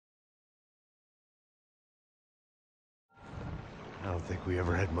I don't think we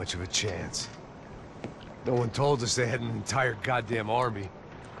ever had much of a chance. No one told us they had an entire goddamn army.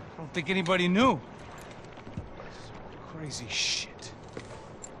 I don't think anybody knew. Crazy shit.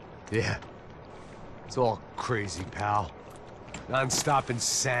 Yeah. It's all crazy, pal. Non-stop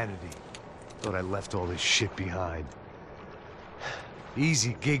insanity. Thought I left all this shit behind.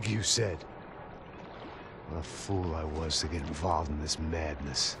 Easy gig, you said. What a fool I was to get involved in this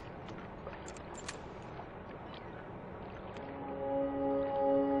madness.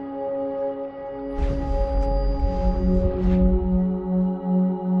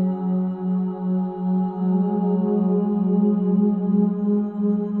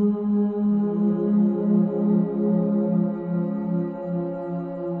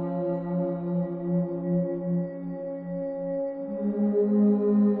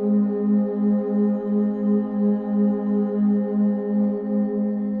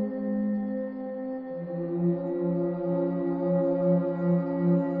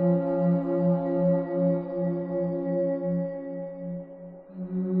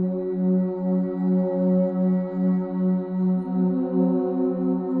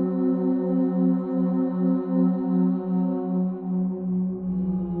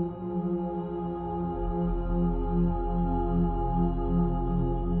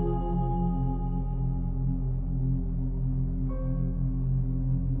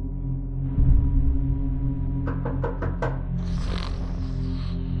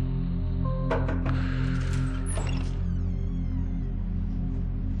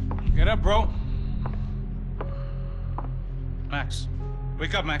 Get up, bro. Max.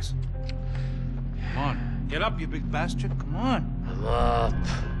 Wake up, Max. Come on. Get up, you big bastard. Come on. I'm up.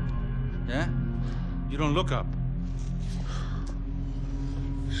 Yeah? You don't look up.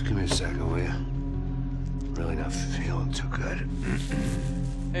 Just give me a second, will you? Really not feeling too good.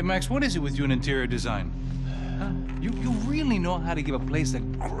 Hey, Max, what is it with you and interior design? Huh? You really know how to give a place a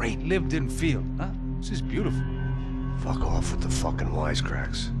great lived-in feel, huh? This is beautiful. Fuck off with the fucking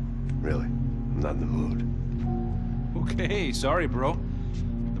wisecracks. Really, I'm not in the mood. Okay, sorry, bro.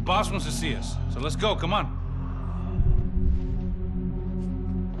 The boss wants to see us, so let's go, come on.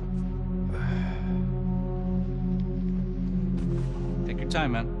 Take your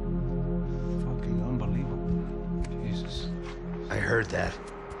time, man. Fucking unbelievable. Jesus. I heard that.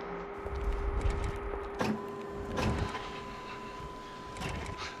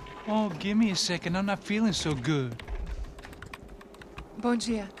 Oh, give me a second. I'm not feeling so good. Bom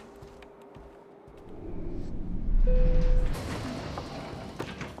dia.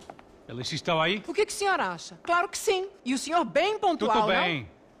 Ela estava aí? O que o senhor acha? Claro que sim. E o senhor bem pontual, Tudo bem.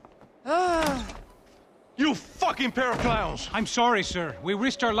 não? Ah. You fucking pair of clowns! I'm sorry, sir. We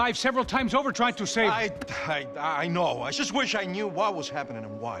risked our lives several times over trying to save... I know. I just wish I knew what was happening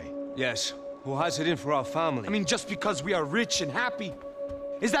and why. Yes. Who has it in for our family? I mean, just because we are rich and happy.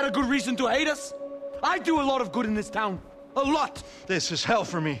 Is that a good reason to hate us? I do a lot of good in this town. A lot! This is hell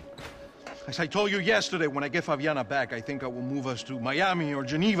for me. As I told you yesterday, when I get Fabiana back, I think I will move us to Miami or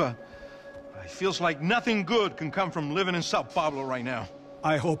Geneva. It feels like nothing good can come from living in Sao Paulo right now.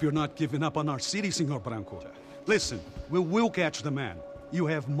 I hope you're not giving up on our city, Senor Branco. Listen, we will catch the man. You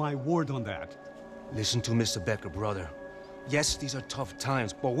have my word on that. Listen to Mr. Becker, brother. Yes, these are tough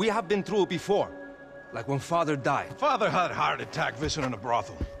times, but we have been through it before. Like when Father died. Father had a heart attack visiting a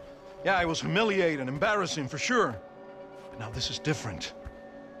brothel. Yeah, it was humiliating, embarrassing, for sure. But now this is different.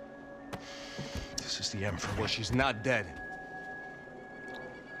 This is the end for me. Well, she's not dead.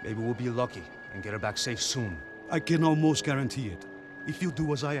 Maybe we'll be lucky and get her back safe soon. I can almost guarantee it, if you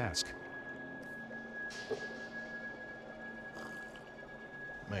do as I ask.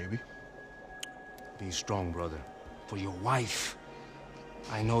 Maybe. Be strong, brother. For your wife.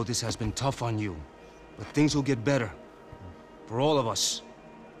 I know this has been tough on you, but things will get better. For all of us.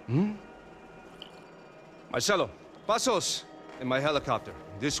 Hmm? Marcelo, pasos in my helicopter.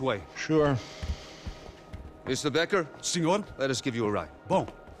 This way. Sure. Mr. Becker? Senhor? Let us give you a ride. Bom.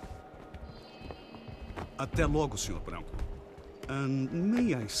 Até logo, Senhor Branco. And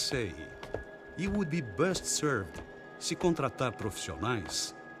may I say, you would be best served se contratar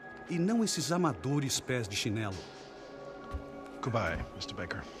profissionais e não esses amadores pés de chinelo. Goodbye, Mr.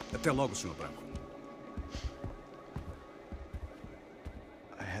 Becker. Até logo, Senhor Branco.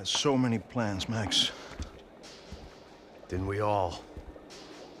 I had so many plans, Max. Didn't we all?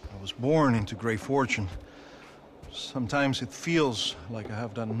 I was born into great fortune. Sometimes it feels like I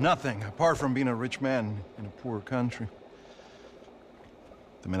have done nothing apart from being a rich man in a poor country.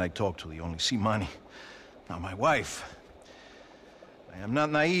 The men I talk to, they only see money. Not my wife. I am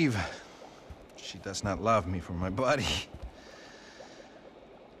not naive. She does not love me for my body.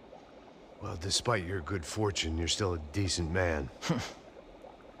 Well, despite your good fortune, you're still a decent man.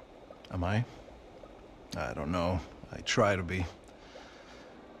 Am I? I don't know. I try to be.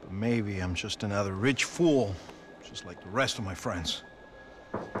 But maybe I'm just another rich fool, just like the rest of my friends.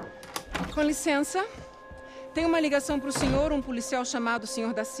 Com licença. Tem uma ligação para o senhor, um policial chamado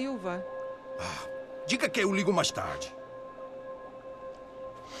Sr. da Silva. Diga que eu ligo mais tarde.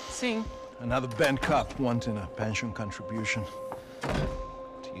 Sim. Another band cop wanting a pension contribution.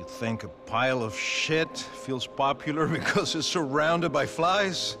 Do you think a pile of shit feels popular because it's surrounded by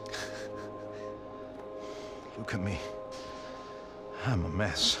flies? Look at me. I'm a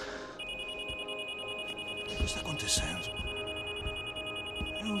mess. O que está acontecendo?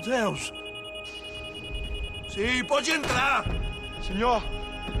 Meu Deus! Sim, pode entrar! Senhor,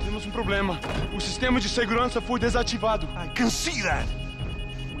 temos problema. O sistema de segurança foi desativado. I can see that!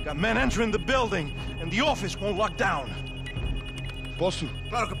 We got men entering the building, and the office won't lock down. Posso?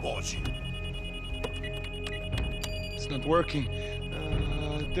 Claro que pode. It's not working.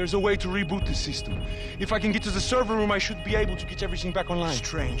 There's a way to reboot the system. If I can get to the server room, I should be able to get everything back online.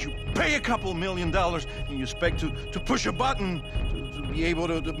 Strange. You pay a couple $1 million, and you expect to push a button to be able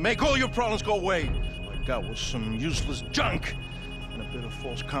to make all your problems go away. All I got was some useless junk and a bit of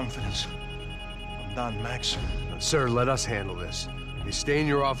false confidence. I'm done, Max. Sir, let us handle this. You stay in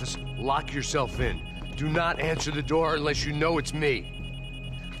your office, lock yourself in. Do not answer the door unless you know it's me.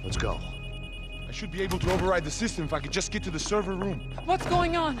 Let's go. I should be able to override the system if I could just get to the server room. What's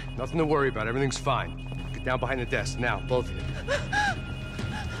going on? Nothing to worry about. Everything's fine. Get down behind the desk now, both of you.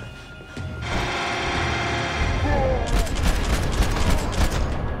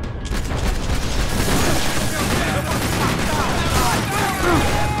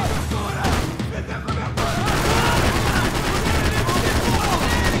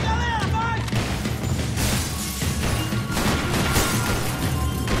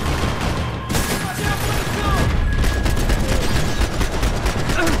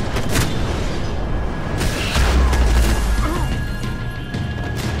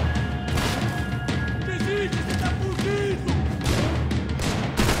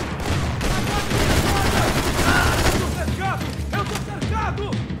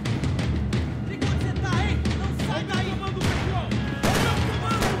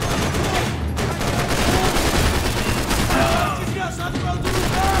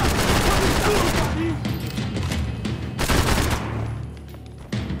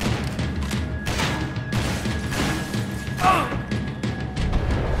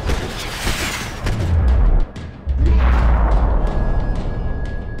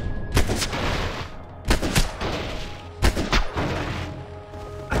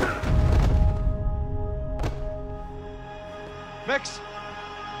 Max!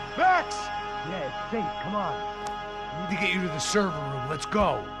 Max! Yeah, it's safe. Come on. I need to get you to the server room. Let's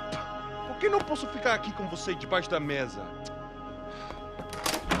go. Por que não posso ficar aqui com você debaixo da mesa?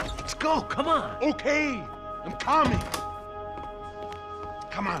 Let's go. Come on. Okay, I'm coming.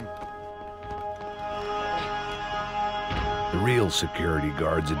 Come on. The real security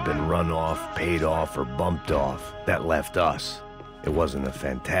guards had been run off, paid off, or bumped off. That left us. It wasn't a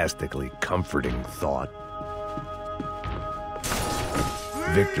fantastically comforting thought.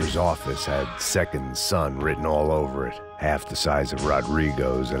 Victor's office had second son written all over it, half the size of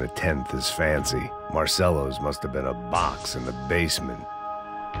Rodrigo's and a tenth as fancy. Marcelo's must have been a box in the basement.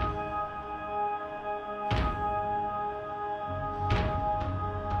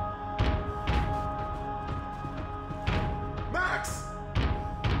 Max!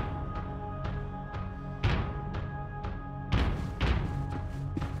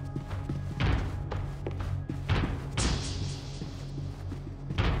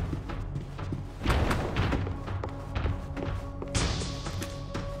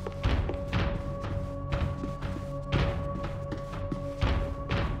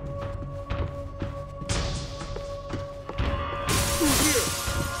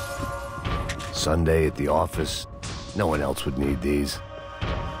 Sunday at the office, no one else would need these.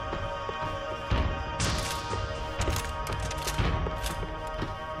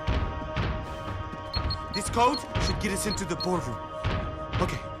 This code should get us into the boardroom.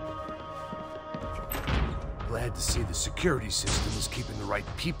 Okay. Glad to see the security system is keeping the right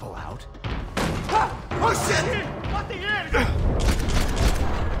people out. Oh shit! What the hell?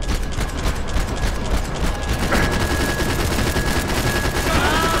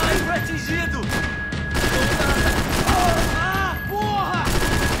 Foi atingido! Ah, porra!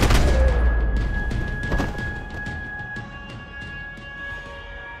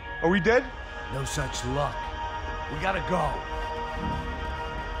 Are we dead? No such luck. We gotta go.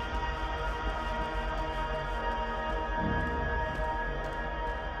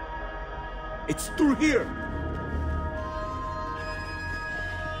 It's through here.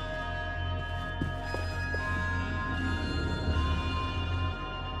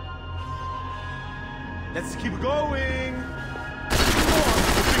 Let's keep going.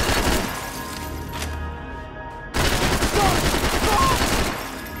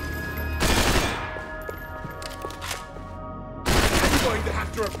 I'm going to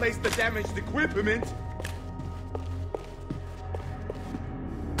have to replace the damaged equipment.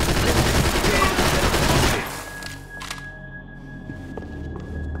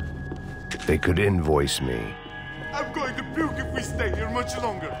 They could invoice me. I'm going to puke if we stay here much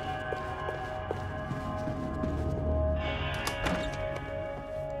longer.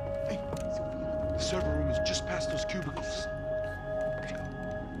 Hey, the server room is just past those cubicles.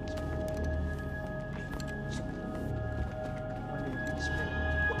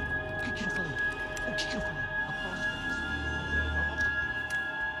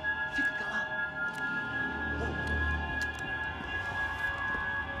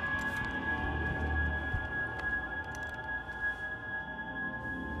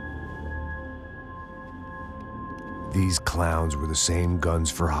 These clowns were the same guns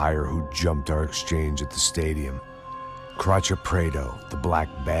for hire who jumped our exchange at the stadium. Cracha Prado, the Black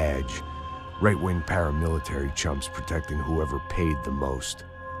Badge, right-wing paramilitary chumps protecting whoever paid the most.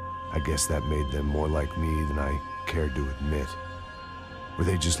 I guess that made them more like me than I cared to admit. Were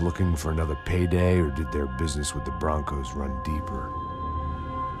they just looking for another payday, or did their business with the Broncos run deeper?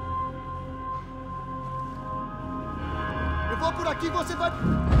 Eu vou por aqui, você vai...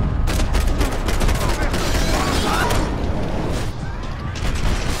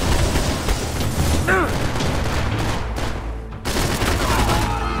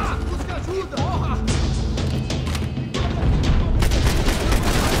 Busca ajuda!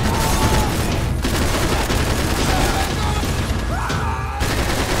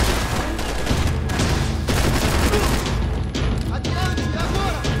 Adiante,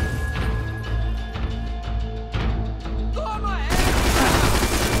 agora! Toma ela!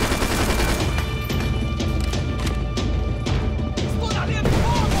 Exploda ali,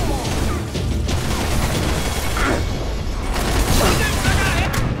 fogo!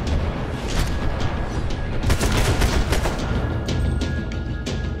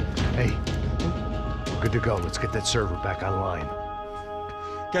 Hey, we're good to go. Let's get that server back online.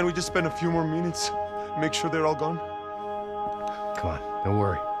 Can't we just spend a few more minutes? Make sure they're all gone? Come on, don't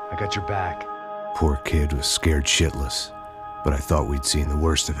worry. I got your back. Poor kid was scared shitless, but I thought we'd seen the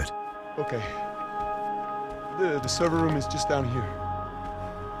worst of it. Okay. The server room is just down here.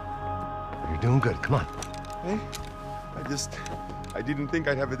 You're doing good. Come on. Hey, I didn't think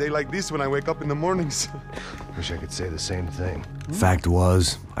I'd have a day like this when I wake up in the mornings. Wish I could say the same thing. Fact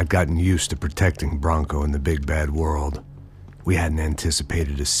was, I'd gotten used to protecting Bronco in the big bad world. We hadn't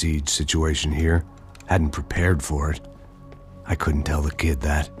anticipated a siege situation here, hadn't prepared for it. I couldn't tell the kid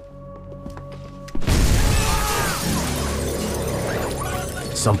that.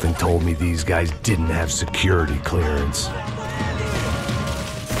 Something told me these guys didn't have security clearance.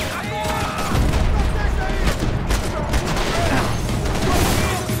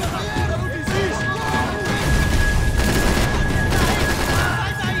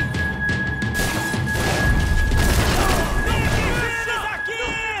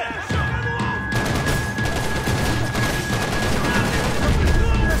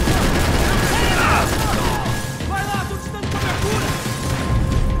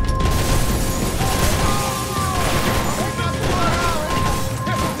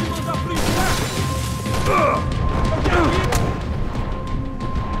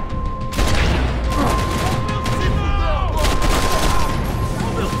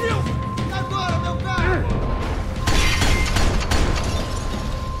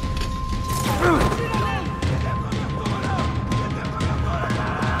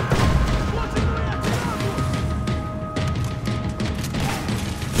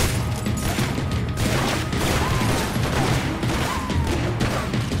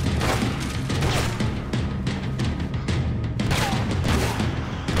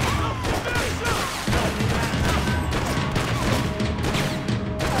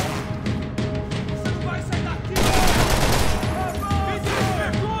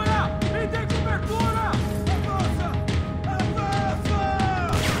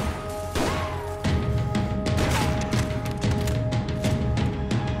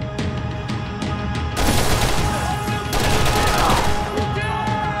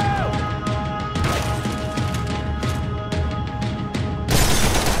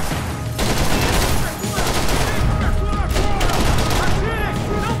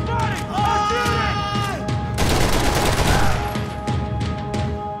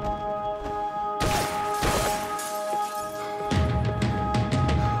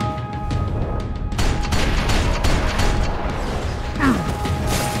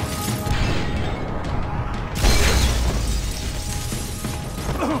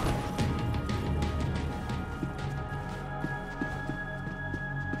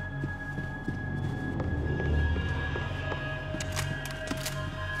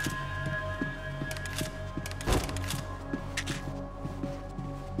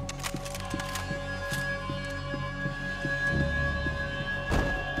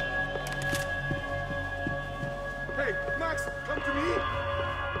 Hey, Max, come to me!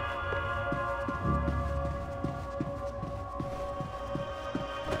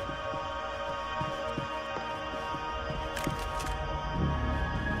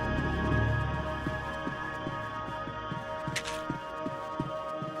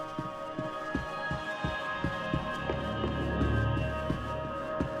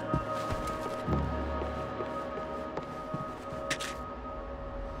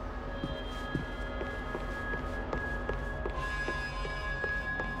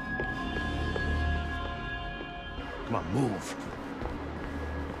 Come on, move.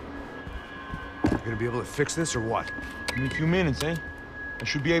 You gonna be able to fix this or what? In a few minutes, eh? I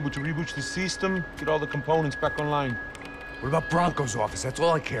should be able to reboot the system, get all the components back online. What about Bronco's office? That's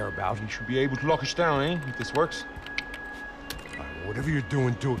all I care about. He should be able to lock us down, eh? If this works. All right, well, whatever you're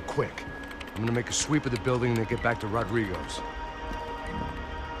doing, do it quick. I'm gonna make a sweep of the building and then get back to Rodrigo's.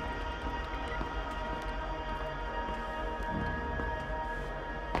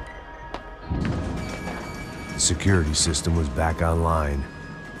 The security system was back online.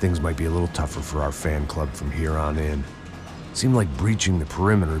 Things might be a little tougher for our fan club from here on in. Seemed like breaching the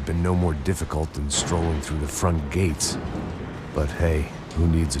perimeter had been no more difficult than strolling through the front gates. But hey, who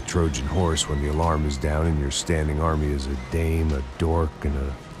needs a Trojan horse when the alarm is down and your standing army is a dame, a dork, and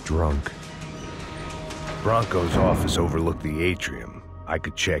a drunk? Bronco's office overlooked the atrium. I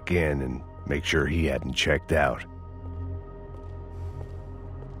could check in and make sure he hadn't checked out.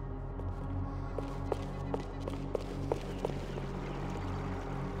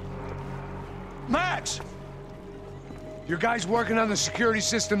 Max! Your guy's working on the security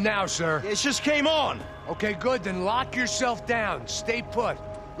system now, sir. It just came on. Okay, good. Then lock yourself down. Stay put.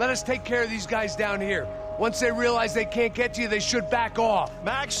 Let us take care of these guys down here. Once they realize they can't get to you, they should back off.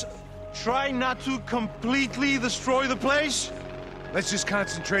 Max, try not to completely destroy the place. Let's just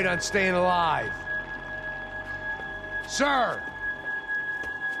concentrate on staying alive. Sir!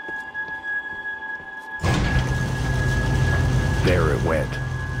 There it went.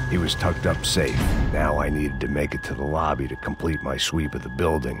 He was tucked up safe. Now I needed to make it to the lobby to complete my sweep of the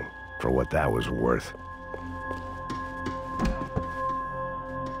building, for what that was worth.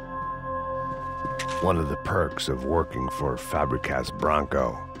 One of the perks of working for Fabricas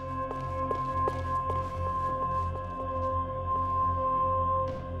Bronco.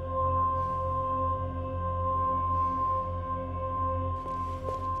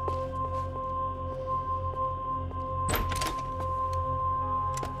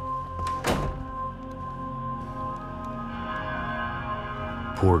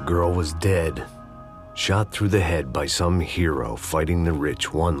 Poor girl was dead. Shot through the head by some hero fighting the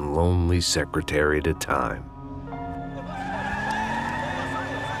rich one lonely secretary at a time.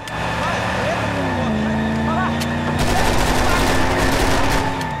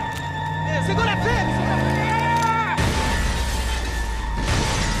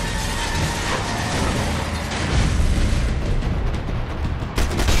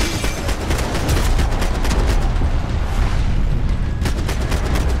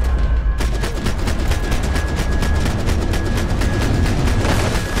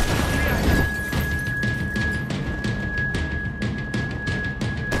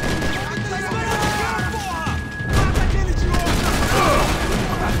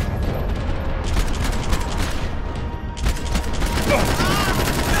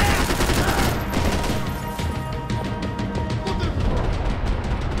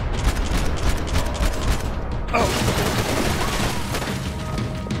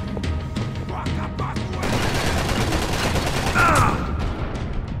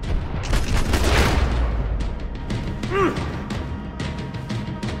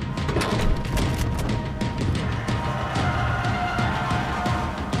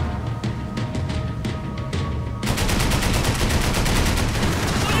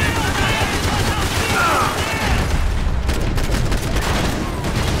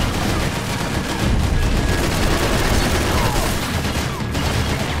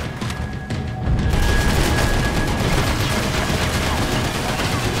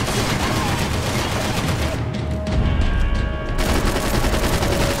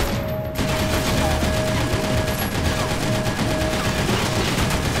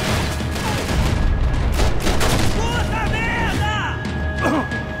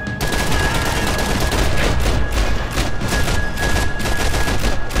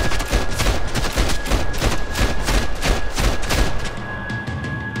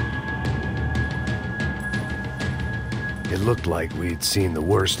 looked like we'd seen the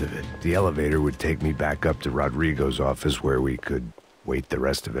worst of it. The elevator would take me back up to Rodrigo's office where we could wait the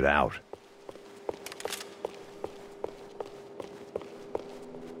rest of it out.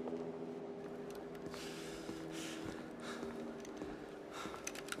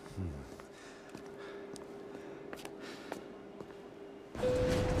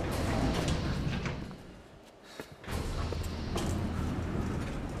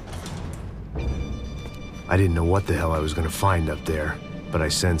 I didn't know what the hell I was gonna find up there, but I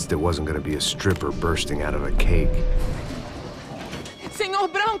sensed it wasn't gonna be a stripper bursting out of a cake. Senor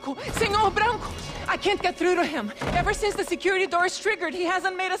Branco! Senor Branco! I can't get through to him. Ever since the security door is triggered, he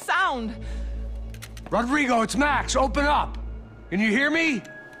hasn't made a sound. Rodrigo, it's Max. Open up. Can you hear me?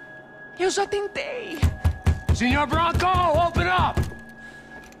 Eu já tentei. Senor Branco, open up!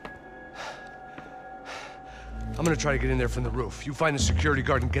 I'm gonna try to get in there from the roof. You find the security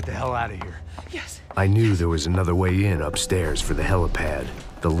guard and get the hell out of here. Yes. I knew there was another way in upstairs for the helipad,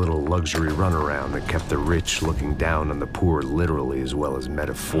 the little luxury runaround that kept the rich looking down on the poor literally as well as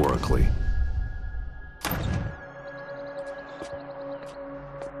metaphorically.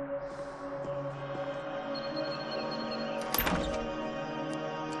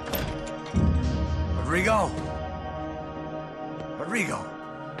 Rodrigo! Rodrigo!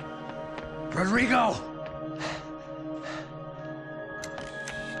 Rodrigo!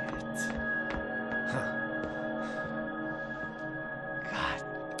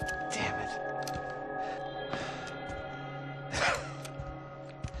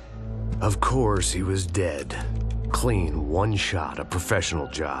 Of course, he was dead. Clean, one shot, a professional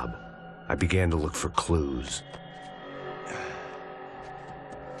job. I began to look for clues.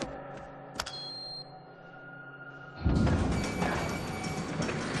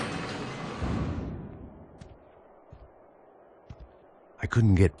 I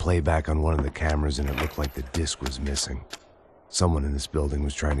couldn't get playback on one of the cameras and it looked like the disc was missing. Someone in this building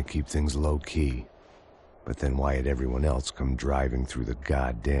was trying to keep things low-key. But then why had everyone else come driving through the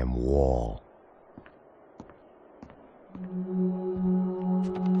goddamn wall?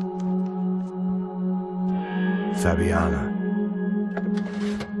 Fabiana.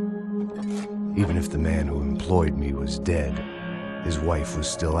 Even if the man who employed me was dead, his wife was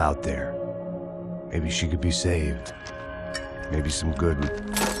still out there. Maybe she could be saved. Maybe some good would...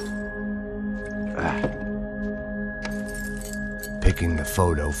 Picking the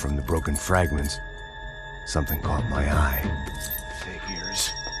photo from the broken fragments, something caught my eye.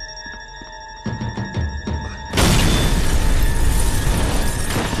 Figures.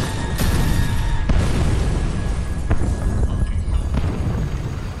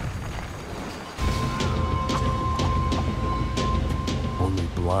 Only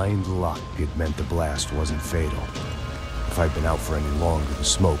blind luck it meant the blast wasn't fatal. If I'd been out for any longer, the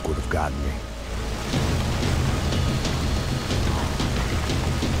smoke would have gotten me.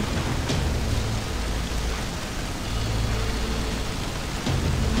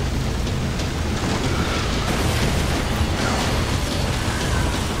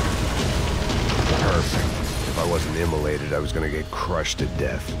 Immolated, I was gonna get crushed to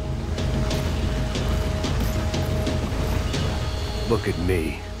death. Look at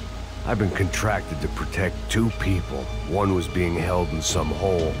me. I've been contracted to protect two people. One was being held in some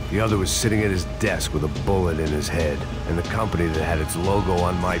hole. The other was sitting at his desk with a bullet in his head. And the company that had its logo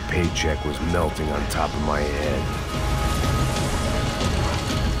on my paycheck was melting on top of my head.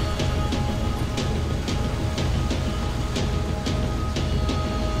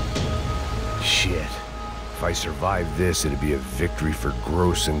 Shit. If I survived this, it'd be a victory for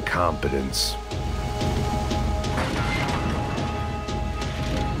gross incompetence.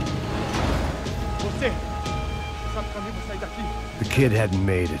 The kid hadn't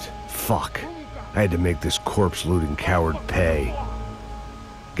made it. Fuck. I had to make this corpse-looting coward pay.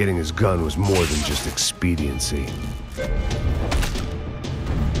 Getting his gun was more than just expediency.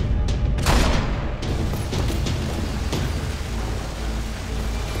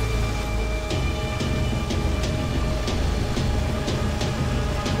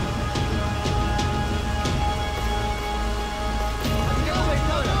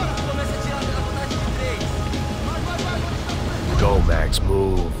 Go, Max,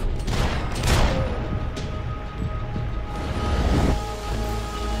 move.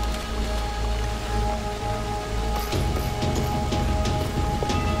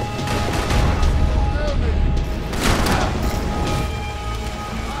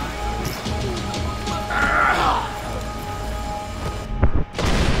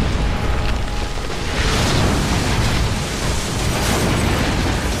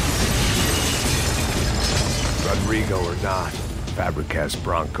 Rodrigo or not, Fabricas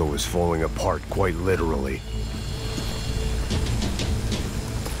Branco was falling apart quite literally.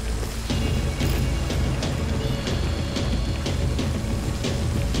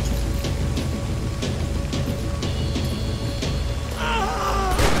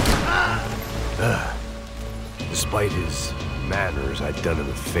 Despite his manners, I'd done him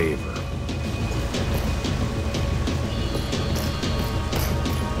a favor.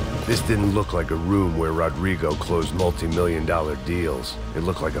 This didn't look like a room where Rodrigo closed multi-million-dollar deals. It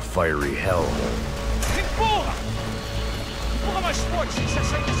looked like a fiery hell. Empurra! Empurra mais forte, sem se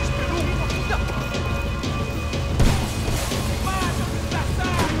achar desesperado. Vaza,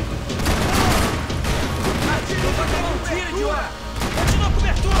 desgraçado! Atire, idiota! Continua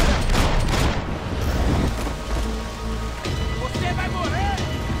cobertura! Você vai morrer!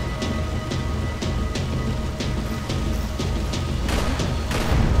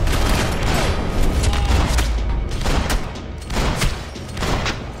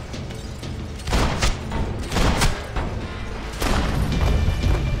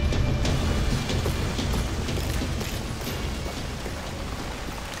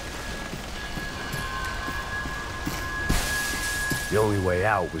 The only way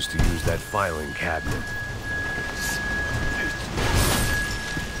out was to use that filing cabinet.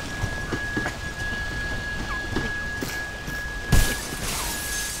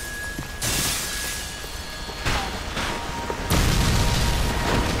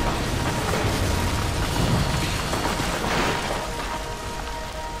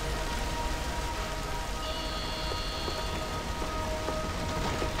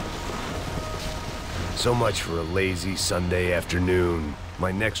 So much for a lazy Sunday afternoon.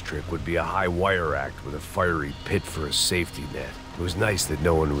 My next trick would be a high wire act with a fiery pit for a safety net. It was nice that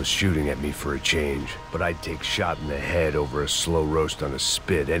no one was shooting at me for a change, but I'd take shot in the head over a slow roast on a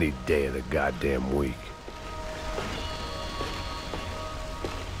spit any day of the goddamn week.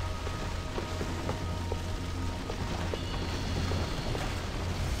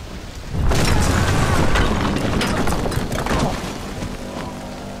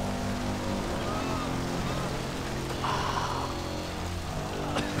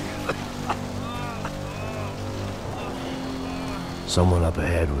 Someone up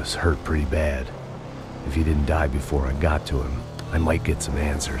ahead was hurt pretty bad. If he didn't die before I got to him, I might get some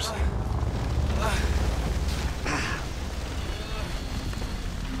answers.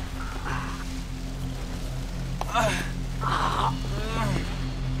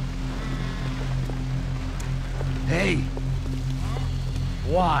 Hey!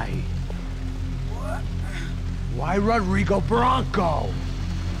 Why? What? Why Rodrigo Bronco?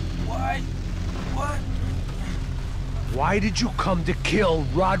 Why? What? Why did you come to kill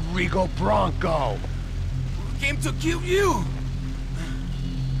Rodrigo Bronco? We came to kill you!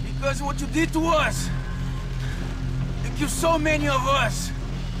 Because of what you did to us! You killed so many of us!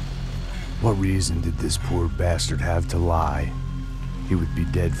 What reason did this poor bastard have to lie? He would be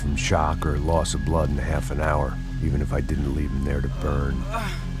dead from shock or loss of blood in half an hour, even if I didn't leave him there to burn.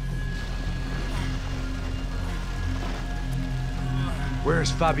 Where's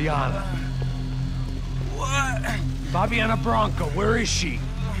Fabiana? What? Fabiana Bronco, where is she?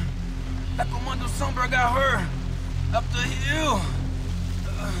 That Comando Sombra got her! Up the hill!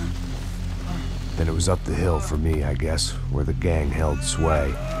 Then it was up the hill for me, I guess, where the gang held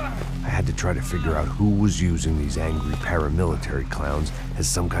sway. I had to try to figure out who was using these angry paramilitary clowns as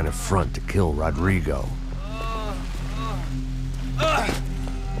some kind of front to kill Rodrigo.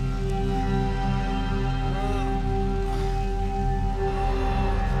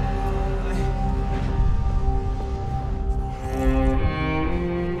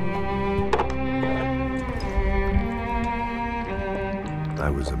 I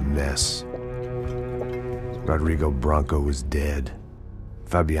was a mess. Rodrigo Bronco was dead.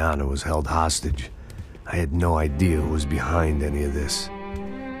 Fabiana was held hostage. I had no idea who was behind any of this.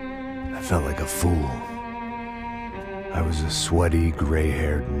 I felt like a fool. I was a sweaty,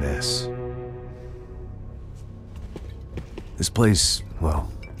 gray-haired mess. This place,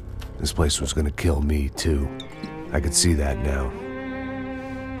 well, this place was gonna kill me, too. I could see that now.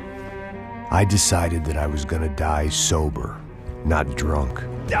 I decided that I was gonna die sober, not drunk.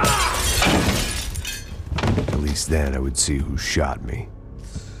 At least then I would see who shot me.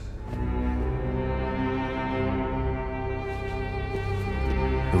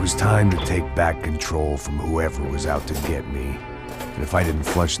 It was time to take back control from whoever was out to get me. And if I didn't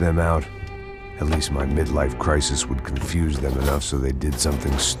flush them out, at least my midlife crisis would confuse them enough so they did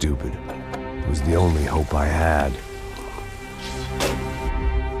something stupid. It was the only hope I had.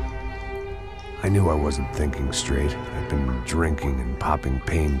 I knew I wasn't thinking straight. I'd been drinking and popping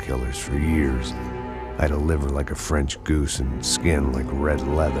painkillers for years. I had a liver like a French goose and skin like red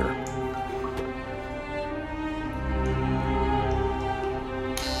leather.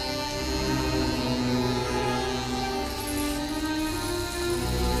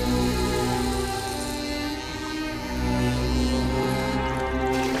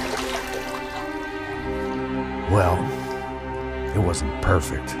 Well, wasn't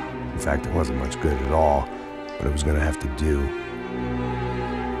perfect. In fact, it wasn't much good at all, but it was gonna have to do.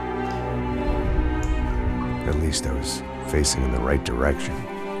 At least I was facing in the right direction.